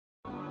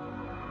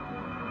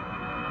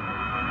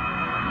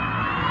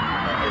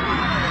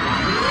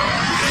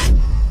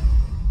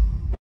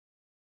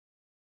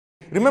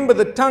Remember,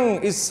 the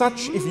tongue is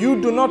such, if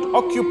you do not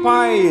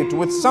occupy it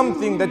with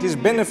something that is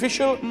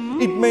beneficial,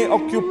 it may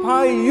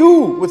occupy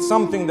you with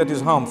something that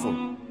is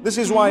harmful. This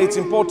is why it's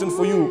important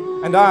for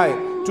you and I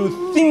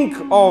to think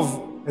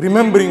of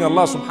remembering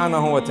Allah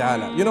subhanahu wa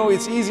ta'ala. You know,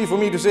 it's easy for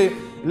me to say,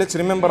 let's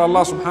remember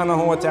Allah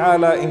subhanahu wa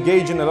ta'ala,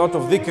 engage in a lot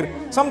of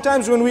dhikr.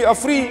 Sometimes when we are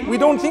free, we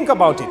don't think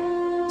about it.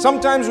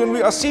 Sometimes when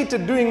we are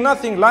seated doing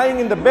nothing, lying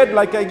in the bed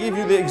like I gave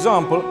you the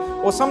example,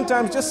 or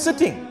sometimes just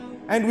sitting,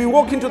 and we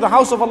walk into the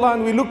house of Allah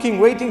and we're looking,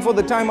 waiting for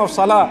the time of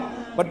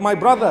salah. But my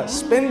brother,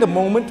 spend a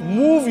moment,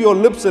 move your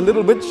lips a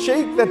little bit,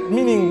 shake that,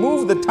 meaning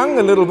move the tongue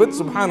a little bit,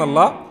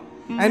 subhanallah,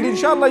 and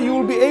inshallah you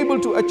will be able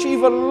to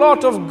achieve a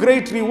lot of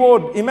great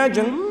reward.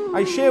 Imagine,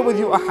 I share with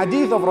you a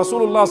hadith of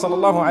Rasulullah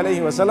sallallahu alayhi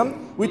wasallam,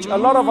 which a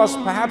lot of us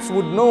perhaps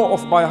would know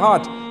of by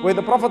heart, where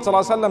the Prophet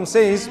sallallahu alayhi wasallam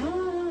says,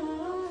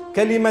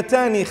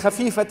 Kalimatani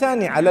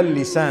khafifatani ala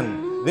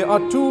lisan. There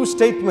are two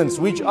statements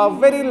which are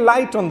very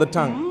light on the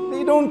tongue.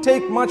 They don't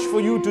take much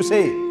for you to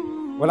say.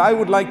 Well, I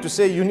would like to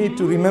say you need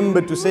to remember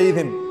to say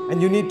them,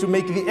 and you need to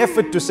make the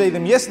effort to say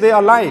them. Yes, they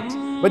are light,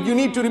 but you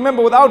need to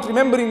remember. Without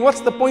remembering,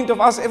 what's the point of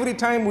us every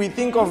time we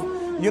think of,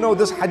 you know,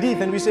 this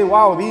hadith and we say,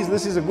 wow,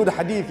 this is a good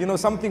hadith, you know,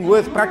 something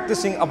worth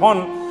practicing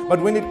upon. But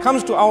when it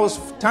comes to our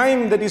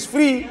time that is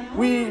free,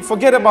 we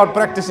forget about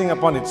practicing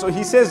upon it. So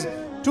he says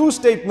two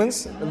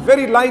statements,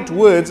 very light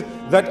words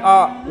that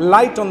are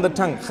light on the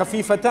tongue.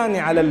 خَفِيفَتَانِ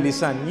عَلَى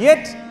اللِّسَانِ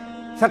Yet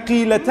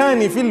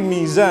ثَقِيلَتَانِ فِي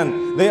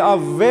الْمِيزَانِ They are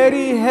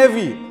very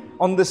heavy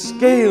on the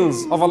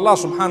scales of Allah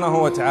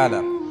subhanahu wa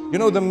ta'ala. You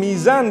know, the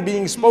mizan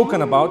being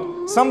spoken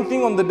about,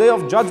 something on the day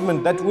of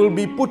judgment that will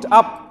be put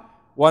up.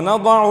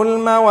 وَنَضَعُ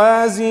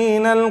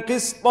الْمَوَازِينَ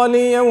الْقِسْطَ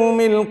لِيَوْمِ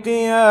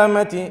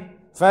الْقِيَامَةِ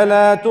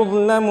فَلَا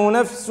تُظْلَمُ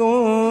نَفْسٌ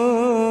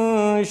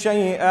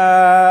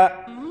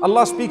شَيْئًا.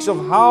 Allah speaks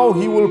of how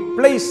He will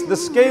place the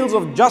scales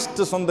of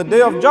justice on the day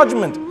of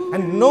judgment,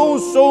 and no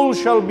soul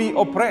shall be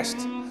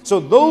oppressed. So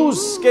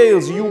those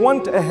scales, you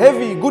want a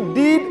heavy good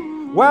deed?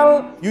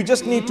 Well, you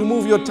just need to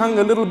move your tongue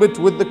a little bit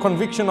with the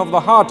conviction of the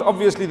heart.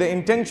 Obviously, the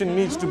intention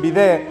needs to be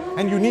there,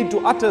 and you need to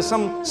utter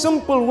some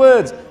simple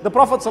words. The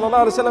Prophet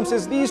ﷺ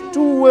says these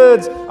two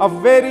words are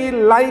very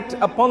light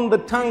upon the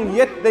tongue,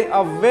 yet they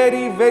are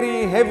very,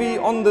 very heavy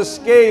on the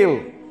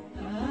scale.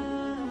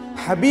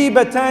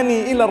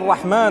 Habibatani ila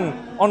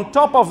ar-Rahman. On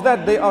top of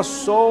that, they are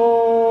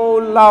so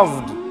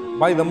loved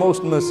by the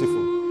most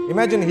merciful.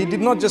 Imagine, he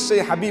did not just say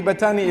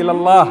Habibatani ila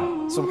Allah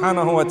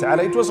subhanahu wa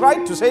ta'ala. It was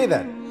right to say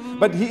that.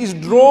 But he is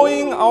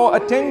drawing our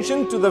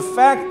attention to the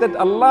fact that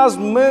Allah's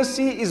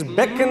mercy is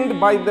beckoned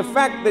by the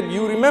fact that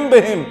you remember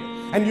Him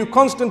and you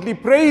constantly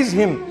praise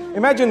Him.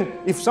 Imagine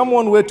if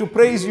someone were to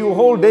praise you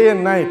whole day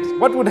and night,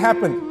 what would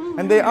happen?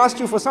 And they asked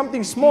you for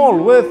something small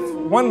worth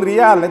 1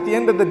 riyal at the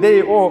end of the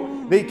day, or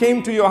they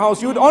came to your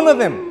house, you would honor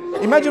them.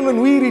 Imagine when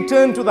we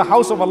return to the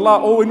house of Allah,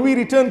 or when we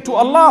return to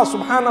Allah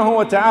subhanahu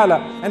wa ta'ala,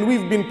 and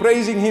we've been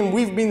praising Him,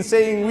 we've been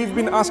saying, we've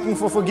been asking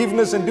for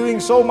forgiveness and doing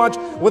so much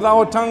with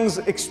our tongues,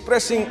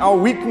 expressing our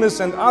weakness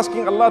and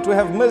asking Allah to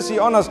have mercy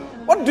on us.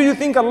 What do you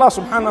think Allah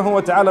subhanahu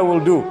wa ta'ala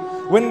will do?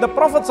 When the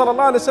Prophet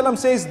ﷺ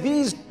says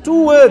these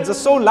two words are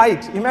so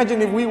light,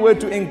 imagine if we were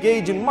to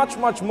engage in much,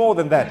 much more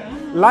than that.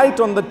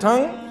 Light on the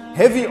tongue,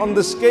 heavy on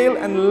the scale,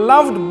 and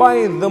loved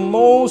by the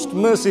most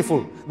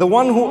merciful, the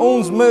one who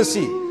owns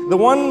mercy, the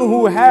one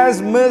who has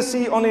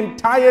mercy on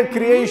entire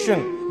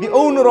creation, the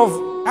owner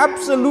of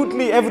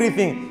absolutely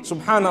everything,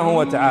 subhanahu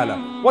wa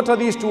ta'ala. What are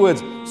these two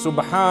words?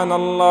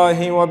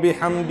 Subhanallahi wa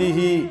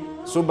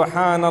bihamdihi,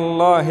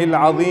 subhanallahil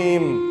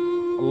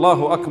azim,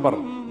 Allahu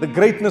Akbar. The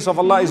greatness of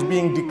Allah is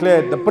being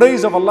declared, the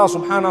praise of Allah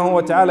subhanahu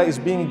wa ta'ala is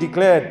being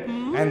declared,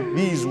 and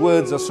these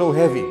words are so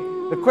heavy.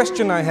 The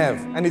question I have,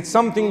 and it's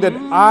something that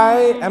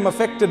I am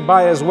affected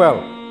by as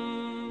well.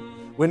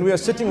 When we are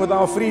sitting with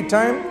our free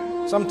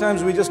time,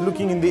 sometimes we're just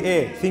looking in the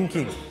air,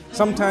 thinking.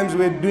 Sometimes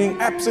we're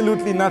doing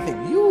absolutely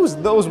nothing. Use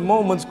those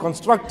moments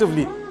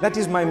constructively. That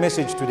is my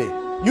message today.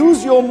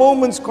 Use your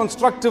moments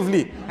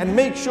constructively and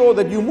make sure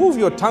that you move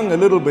your tongue a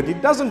little bit.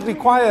 It doesn't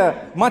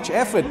require much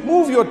effort.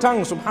 Move your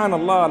tongue,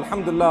 subhanallah,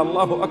 alhamdulillah,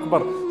 Allahu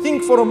Akbar.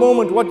 Think for a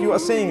moment what you are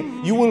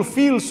saying. You will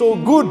feel so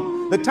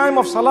good. The time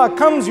of salah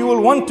comes, you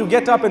will want to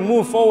get up and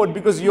move forward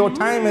because your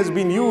time has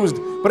been used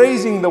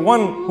praising the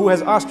one who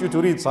has asked you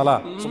to read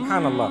salah.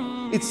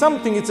 Subhanallah. It's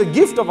something, it's a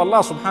gift of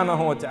Allah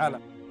subhanahu wa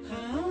ta'ala.